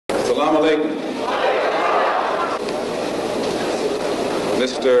Assalamu alaikum.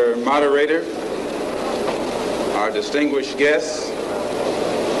 Mr. Moderator, our distinguished guests,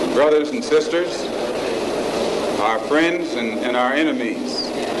 brothers and sisters, our friends and our enemies.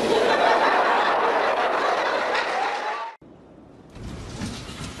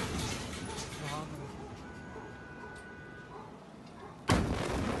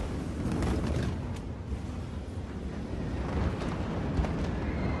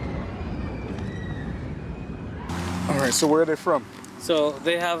 All right, so where are they from? So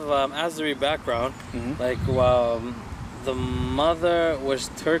they have Azeri background. Like the mother was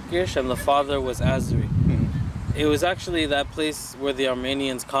Turkish and the father was Azeri. It was actually that place where the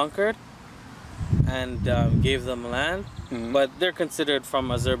Armenians conquered and gave them land. But they're considered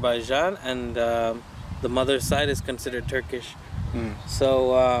from Azerbaijan, and the mother's side is considered Turkish.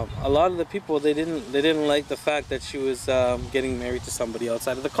 So a lot of the people, they didn't like the fact that she was getting married to somebody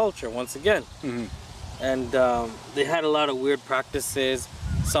outside of the culture once again. And they had a lot of weird practices.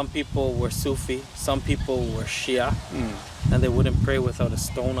 Some people were Sufi, some people were Shia, and they wouldn't pray without a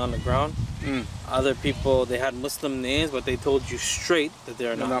stone on the ground. Other people, they had Muslim names, but they told you straight that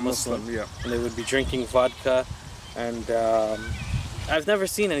they're not Muslim. And they would be drinking vodka, and I've never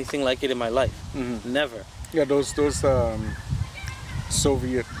seen anything like it in my life. Never. Yeah, those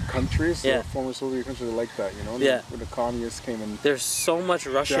Soviet countries, former Soviet countries, are like that, you know? When the communists came in. There's so much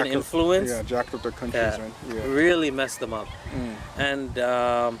Russian influence. Yeah, jacked up their countries, right? Yeah. Really messed them up. And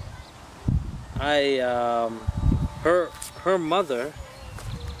her mother,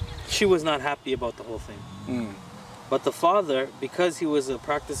 she was not happy about the whole thing. But the father, because he was a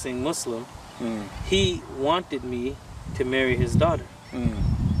practicing Muslim, he wanted me to marry his daughter.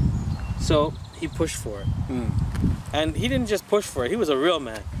 So he pushed for it. And he didn't just push for it, he was a real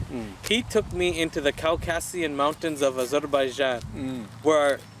man. He took me into the Caucasian mountains of Azerbaijan,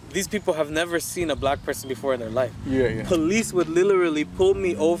 where these people have never seen a black person before in their life. Police would literally pull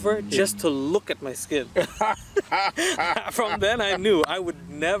me over just to look at my skin. From then I knew I would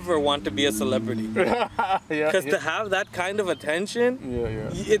never want to be a celebrity. Because to have that kind of attention,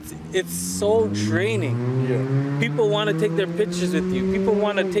 it's so draining. People want to take their pictures with you. People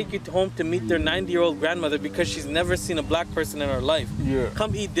want to take you home to meet their 90-year-old grandmother because she's never seen a black person in her life.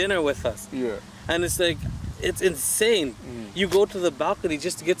 Come eat dinner with us. And it's like, it's insane. You go to the balcony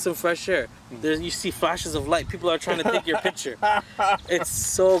just to get some fresh air. You see flashes of light. People are trying to take your picture. It's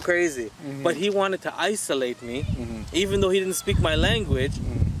so crazy. But he wanted to isolate me. Even though he didn't speak my language,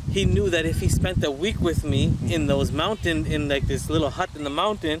 he knew that if he spent a week with me in those mountains, in like this little hut in the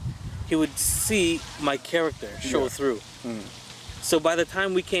mountain, he would see my character show through. So by the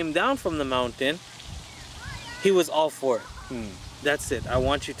time we came down from the mountain, he was all for it. That's it. I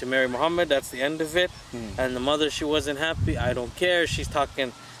want you to marry Muhammad. That's the end of it. And the mother, she wasn't happy. I don't care. She's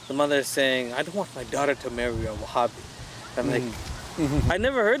talking, the mother is saying, I don't want my daughter to marry a Wahhabi. I'm like, I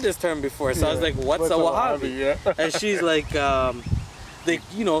never heard this term before. So I was like, what's a Wahhabi? And she's like, they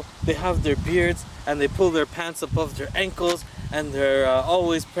have their beards and they pull their pants above their ankles and they're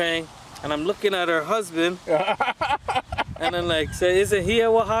always praying. And I'm looking at her husband. And I'm like, so isn't he a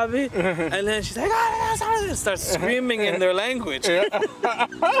Wahhabi? And then she's like, and starts screaming in their language. Let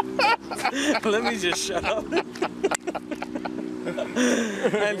me just shut up.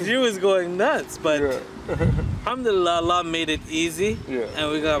 And she was going nuts, but alhamdulillah, Allah made it easy,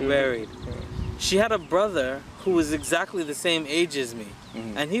 and we got married. She had a brother who was exactly the same age as me,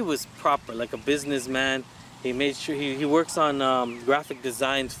 and he was proper, like a businessman. He made sure he works on graphic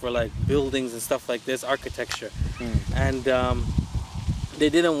designs for like buildings and stuff like this, architecture. And they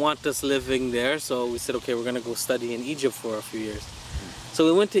didn't want us living there, so we said, okay, we're gonna go study in Egypt for a few years. So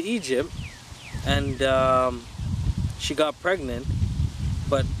we went to Egypt, and she got pregnant,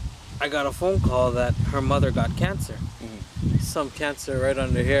 but I got a phone call that her mother got cancer. Some cancer right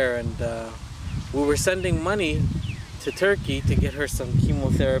under here, and we were sending money to Turkey to get her some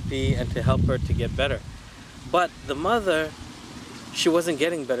chemotherapy and to help her to get better. But the mother, she wasn't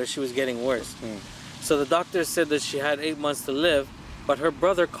getting better, she was getting worse. So the doctor said that she had 8 months to live, but her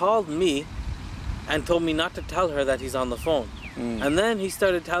brother called me and told me not to tell her that he's on the phone. And then he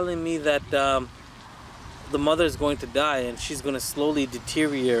started telling me that the mother's going to die and she's going to slowly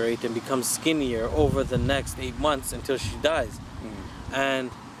deteriorate and become skinnier over the next 8 months until she dies.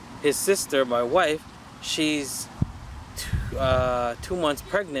 And his sister, my wife, she's 2 months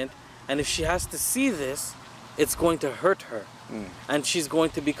pregnant, and if she has to see this, it's going to hurt her. And she's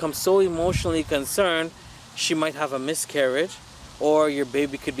going to become so emotionally concerned, she might have a miscarriage, or your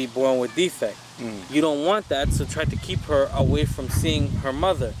baby could be born with defect. You don't want that, so try to keep her away from seeing her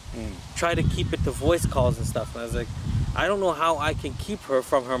mother. Try to keep it to voice calls and stuff. And I was like, I don't know how I can keep her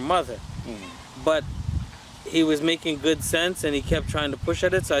from her mother. But he was making good sense and he kept trying to push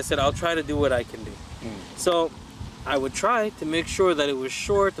at it, so I said, I'll try to do what I can do. So I would try to make sure that it was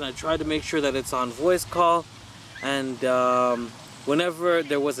short, and I tried to make sure that it's on voice call. And whenever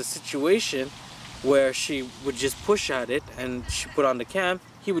there was a situation where she would just push at it and she put on the cam,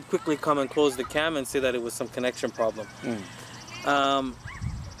 he would quickly come and close the cam and say that it was some connection problem.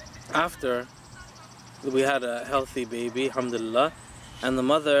 After we had a healthy baby, alhamdulillah, and the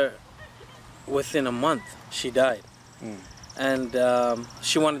mother, within a month, she died. And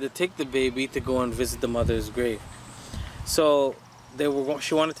she wanted to take the baby to go and visit the mother's grave. So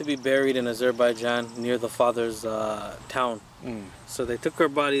she wanted to be buried in Azerbaijan near the father's town. So they took her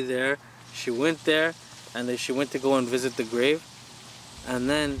body there. She went there, and then she went to go and visit the grave. And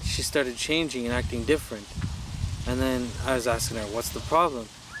then she started changing and acting different. And then I was asking her, what's the problem?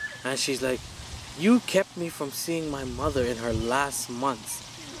 And she's like, you kept me from seeing my mother in her last months.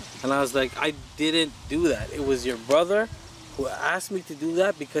 And I was like, I didn't do that. It was your brother who asked me to do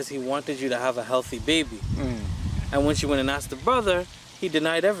that because he wanted you to have a healthy baby. And when she went and asked the brother, he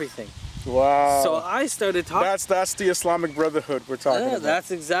denied everything. Wow. So I started talking. That's the Islamic Brotherhood we're talking about. That's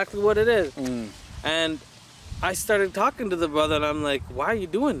exactly what it is. And I started talking to the brother, and I'm like, why are you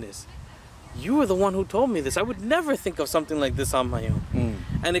doing this? You were the one who told me this. I would never think of something like this on my own.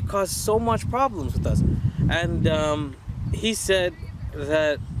 And it caused so much problems with us. And he said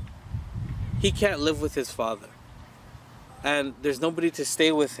that he can't live with his father. And there's nobody to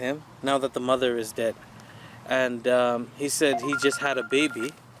stay with him now that the mother is dead. And he said he just had a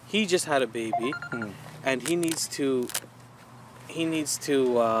baby. He just had a baby. And he needs to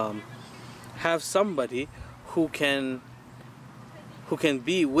have somebody who can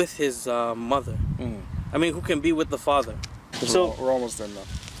be with his mother. I mean, who can be with the father. So we're almost done now.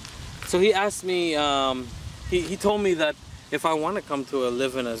 So he asked me, he told me that if I want to come to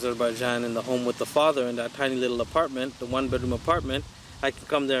live in Azerbaijan in the home with the father in that tiny little apartment, the 1-bedroom apartment, I can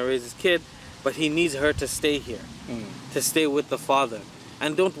come there and raise his kid, but he needs her to stay here, to stay with the father.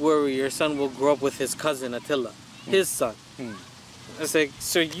 And don't worry, your son will grow up with his cousin Attila, his son. I was like,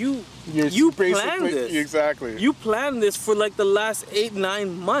 so you planned this. Exactly. You planned this for like the last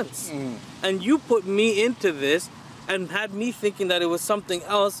 8-9 months. And you put me into this and had me thinking that it was something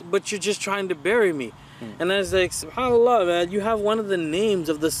else, but you're just trying to bury me. And I was like, subhanAllah, man, you have one of the names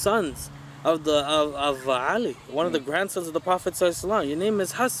of the sons of Ali, one of the grandsons of the Prophet ﷺ. Your name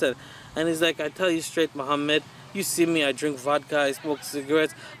is Hassan. And he's like, I tell you straight, Muhammad, you see me, I drink vodka, I smoke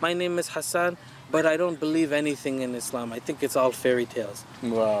cigarettes. My name is Hassan, but I don't believe anything in Islam. I think it's all fairy tales.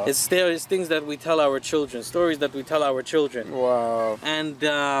 Wow. It's things that we tell our children, stories that we tell our children. Wow. And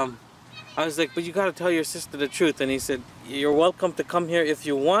I was like, but you got to tell your sister the truth. And he said, you're welcome to come here if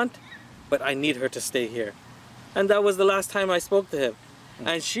you want, but I need her to stay here. And that was the last time I spoke to him.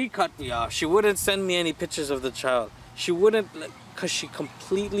 And she cut me off. She wouldn't send me any pictures of the child. She wouldn't, because she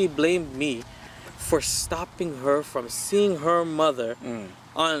completely blamed me for stopping her from seeing her mother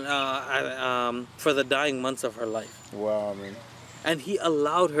for the dying months of her life. Wow, man. And he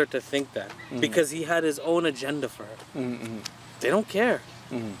allowed her to think that because he had his own agenda for her. They don't care.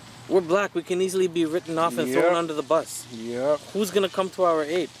 We're black. We can easily be written off and thrown under the bus. Who's gonna come to our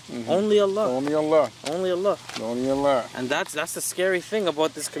aid? Only Allah. Only Allah. Only Allah. Only Allah. And that's the scary thing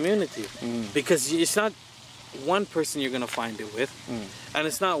about this community, because it's not one person you're gonna find it with, and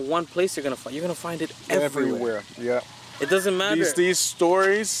it's not one place you're gonna find. You're gonna find it everywhere. Yeah. It doesn't matter. These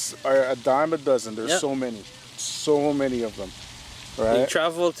stories are a dime a dozen. There's so many of them. Right. You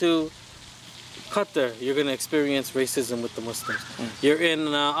travel to Qatar, you're going to experience racism with the Muslims. You're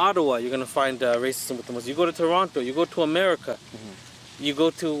in Ottawa, you're going to find racism with the Muslims. You go to Toronto, you go to America, you go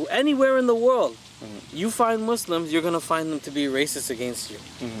to anywhere in the world, you find Muslims, you're going to find them to be racist against you.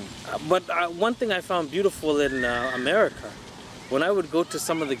 But one thing I found beautiful in America, when I would go to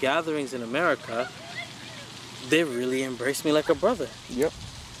some of the gatherings in America, they really embraced me like a brother.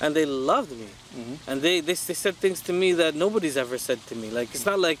 And they loved me. And they said things to me that nobody's ever said to me. Like, it's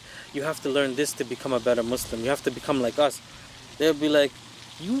not like you have to learn this to become a better Muslim. You have to become like us. They'll be like,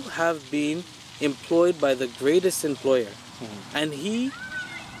 you have been employed by the greatest employer. And he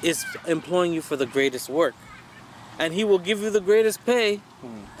is employing you for the greatest work. And he will give you the greatest pay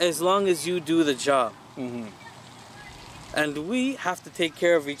as long as you do the job. And we have to take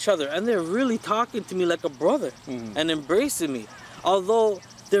care of each other. And they're really talking to me like a brother and embracing me. Although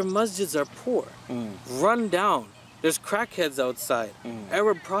their masjids are poor, run down. There's crackheads outside,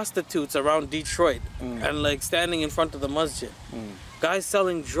 Arab prostitutes around Detroit, and like standing in front of the masjid. Guys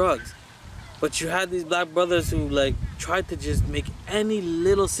selling drugs. But you had these black brothers who like tried to just make any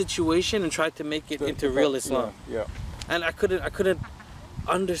little situation and tried to make it into real Islam. And I couldn't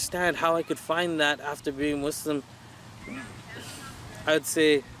understand how I could find that after being Muslim, I'd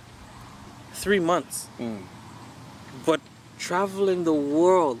say 3 months. But traveling the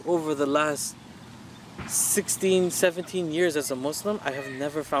world over the last 16, 17 years as a Muslim, I have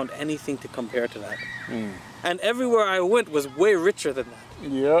never found anything to compare to that. And everywhere I went was way richer than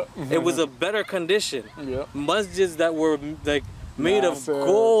that. Yeah. It was a better condition. Yeah. Masjids that were like made of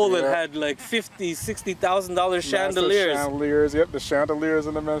gold and had like $50,000, $60,000 chandeliers. Chandeliers, yep, the chandeliers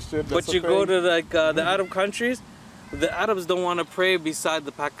in the masjid. But you go to like the Arab countries, the Arabs don't want to pray beside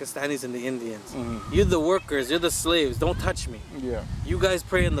the Pakistanis and the Indians. You're the workers, you're the slaves, don't touch me. Yeah. You guys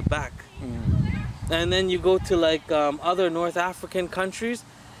pray in the back. And then you go to like other North African countries,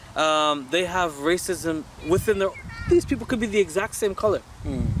 they have racism within their... These people could be the exact same color.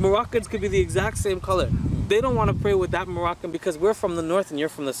 Moroccans could be the exact same color. They don't want to pray with that Moroccan because we're from the north and you're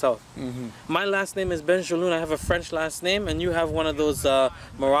from the south. My last name is Ben Jaloun. I have a French last name, and you have one of those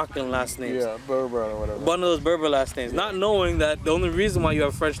Moroccan last names. Yeah, Berber or whatever. One of those Berber last names. Not knowing that the only reason why you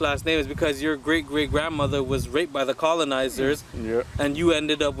have a French last name is because your great-great-grandmother was raped by the colonizers, and you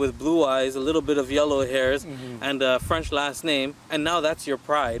ended up with blue eyes, a little bit of yellow hairs, and a French last name, and now that's your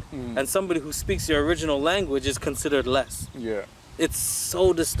pride. And somebody who speaks your original language is considered less. Yeah. It's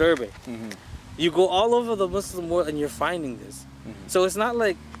so disturbing. You go all over the Muslim world and you're finding this. So it's not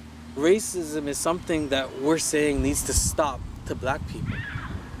like racism is something that we're saying needs to stop to black people.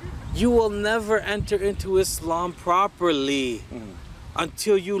 You will never enter into Islam properly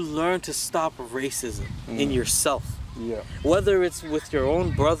until you learn to stop racism in yourself. Yeah. Whether it's with your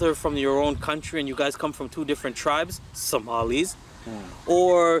own brother from your own country and you guys come from 2 different tribes, Somalis,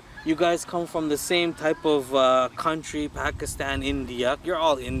 or you guys come from the same type of country, Pakistan, India. You're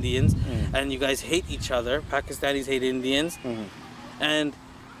all Indians, and you guys hate each other. Pakistanis hate Indians. And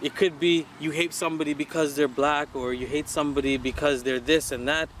it could be you hate somebody because they're black, or you hate somebody because they're this and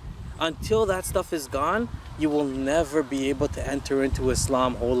that. Until that stuff is gone, you will never be able to enter into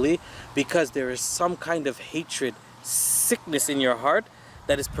Islam wholly, because there is some kind of hatred, sickness in your heart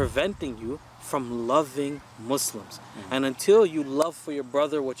that is preventing you from loving Muslims. And until you love for your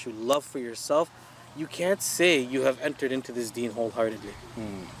brother what you love for yourself, you can't say you have entered into this deen wholeheartedly.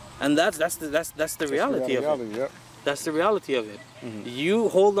 And that's the reality of it. Yep. That's the reality of it. You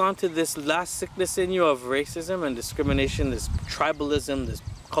hold on to this last sickness in you of racism and discrimination, this tribalism, this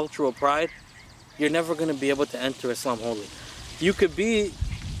cultural pride, you're never going to be able to enter Islam wholly. You could be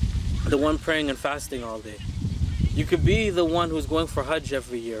the one praying and fasting all day. You could be the one who's going for Hajj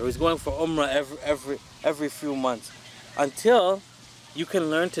every year, who's going for Umrah every few months, until you can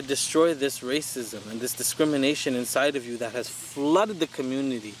learn to destroy this racism and this discrimination inside of you that has flooded the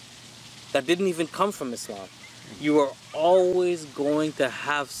community that didn't even come from Islam. You are always going to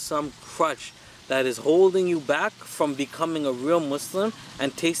have some crutch that is holding you back from becoming a real Muslim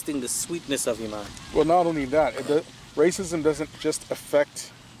and tasting the sweetness of Iman. Well, not only that, racism doesn't just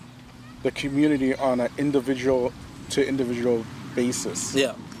affect the community on an individual to individual basis.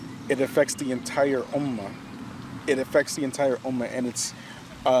 Yeah. It affects the entire ummah. It affects the entire ummah, and it's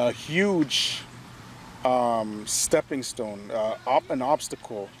a huge stepping stone, an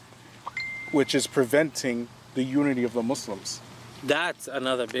obstacle, which is preventing the unity of the Muslims. That's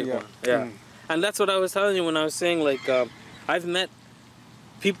another big one. Yeah. And that's what I was telling you when I was saying, like, I've met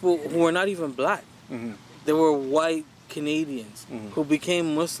people who were not even black. They were white Canadians who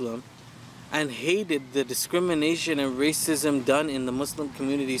became Muslim and hated the discrimination and racism done in the Muslim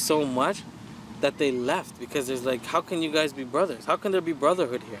community so much that they left, because there's like, how can you guys be brothers? How can there be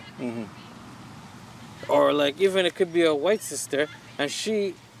brotherhood here? Or like, even it could be a white sister and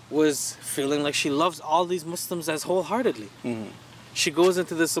she was feeling like she loves all these Muslims as wholeheartedly. She goes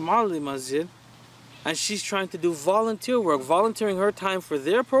into the Somali masjid and she's trying to do volunteer work, volunteering her time for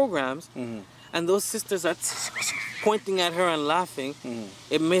their programs, and those sisters are pointing at her and laughing.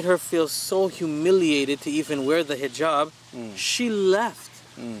 It made her feel so humiliated to even wear the hijab. She left.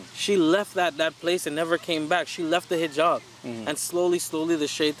 She left that place and never came back. She left the hijab. And slowly the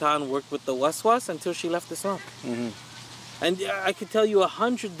shaitan worked with the waswas until she left Islam. And I could tell you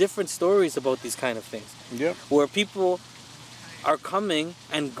 100 different stories about these kind of things. Where people are coming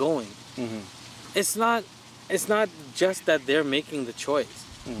and going. It's not just that they're making the choice.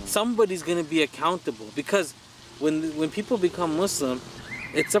 Somebody's going to be accountable, because when people become Muslim,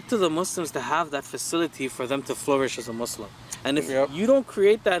 it's up to the Muslims to have that facility for them to flourish as a Muslim. And if you don't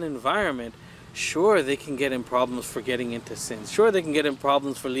create that environment, sure, they can get in problems for getting into sins. Sure, they can get in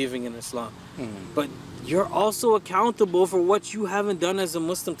problems for leaving in Islam. But you're also accountable for what you haven't done as a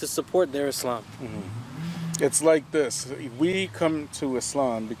Muslim to support their Islam. It's like this. We come to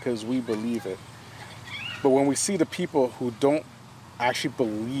Islam because we believe it. But when we see the people who don't actually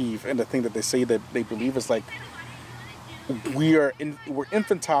believe in the thing that they say that they believe, is like we're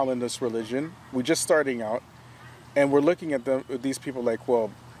infantile in this religion. We're just starting out, and we're looking at these people like,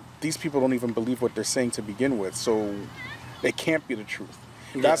 well, these people don't even believe what they're saying to begin with, so it can't be the truth.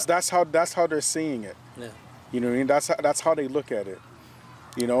 Yeah. That's how they're seeing it. Yeah. You know what I mean? That's how they look at it.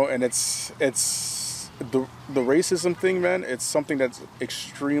 You know, and it's the racism thing, man. It's something that's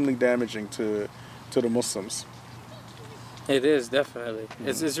extremely damaging to the Muslims. It is, definitely.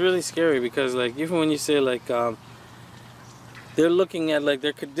 It's really scary because, like, even when you say, like, they're looking at, like,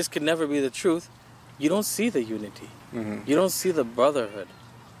 this could never be the truth, you don't see the unity. You don't see the brotherhood.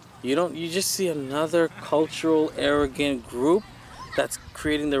 You just see another cultural, arrogant group that's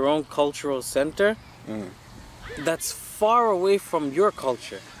creating their own cultural center that's far away from your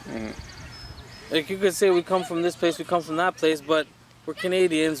culture. Like, you could say we come from this place, we come from that place, but we're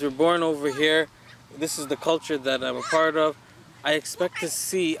Canadians, we're born over here, this is the culture that I'm a part of. I expect to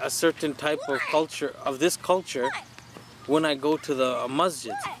see a certain type of culture, of this culture, when I go to the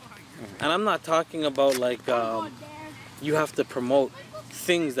masjid. And I'm not talking about, like, you have to promote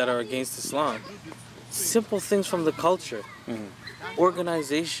things that are against Islam. Simple things from the culture.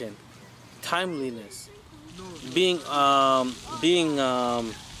 Organization, timeliness, doing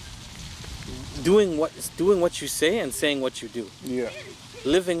what you say and saying what you do. Yeah.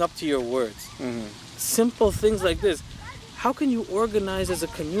 Living up to your words. Simple things like this. How can you organize as a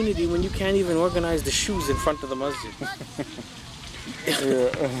community when you can't even organize the shoes in front of the masjid?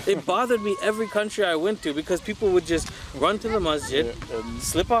 It bothered me every country I went to because people would just run to the masjid,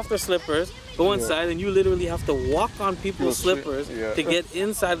 slip off their slippers, go inside, and you literally have to walk on people's slippers to get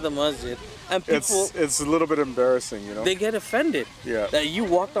inside the masjid. And people, it's a little bit embarrassing, you know. they get offended that you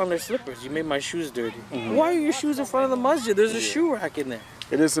walked on their slippers. You made my shoes dirty. Why are your shoes in front of the masjid? There's a shoe rack in there.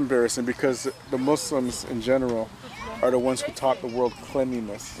 It is embarrassing because the Muslims in general are the ones who taught the world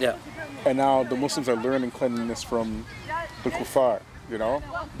cleanliness. Yeah. And now the Muslims are learning cleanliness from the kuffar, you know?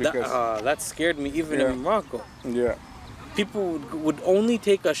 Because that scared me even in Morocco. Yeah. People would only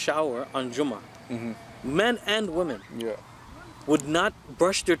take a shower on Jummah. Men and women. Yeah. Would not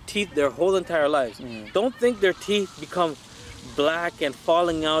brush their teeth their whole entire lives. Don't think their teeth become black and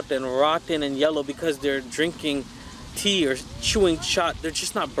falling out and rotten and yellow because they're drinking tea or chewing shot. They're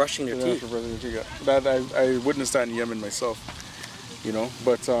just not brushing their teeth. That I witnessed that in Yemen myself, you know.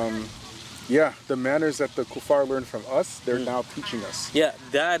 But yeah, the manners that the kuffar learned from us, they're now teaching us. Yeah,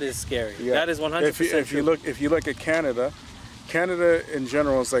 that is scary. Yeah. That is 100% true. If you look at Canada in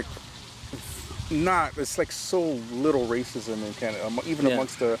general is like it's like so little racism in Canada, even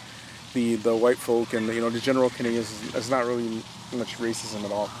amongst the white folk and the general Canadians. There's not really much racism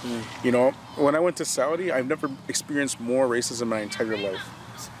at all. You know, when I went to Saudi, I've never experienced more racism in my entire life.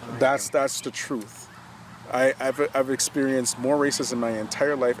 That's the truth. I've experienced more racism in my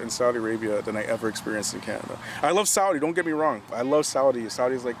entire life in Saudi Arabia than I ever experienced in Canada. I love Saudi. Don't get me wrong. I love Saudi.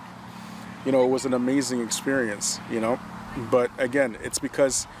 Saudi's like, it was an amazing experience. But again, it's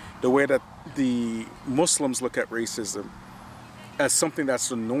because the way that the Muslims look at racism as something that's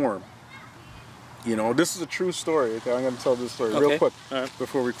the norm. This is a true story. Okay, I'm going to tell this story real quick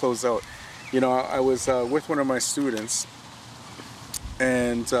before we close out. I was with one of my students,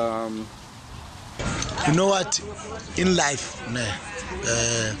 and you know what? In life,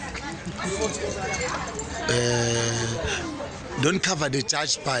 don't cover the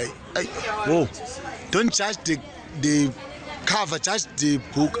church by. Don't judge the cover, judge the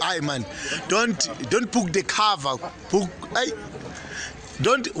book. Man, don't book the cover. Book.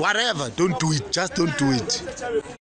 Don't whatever. Don't do it. Just don't do it.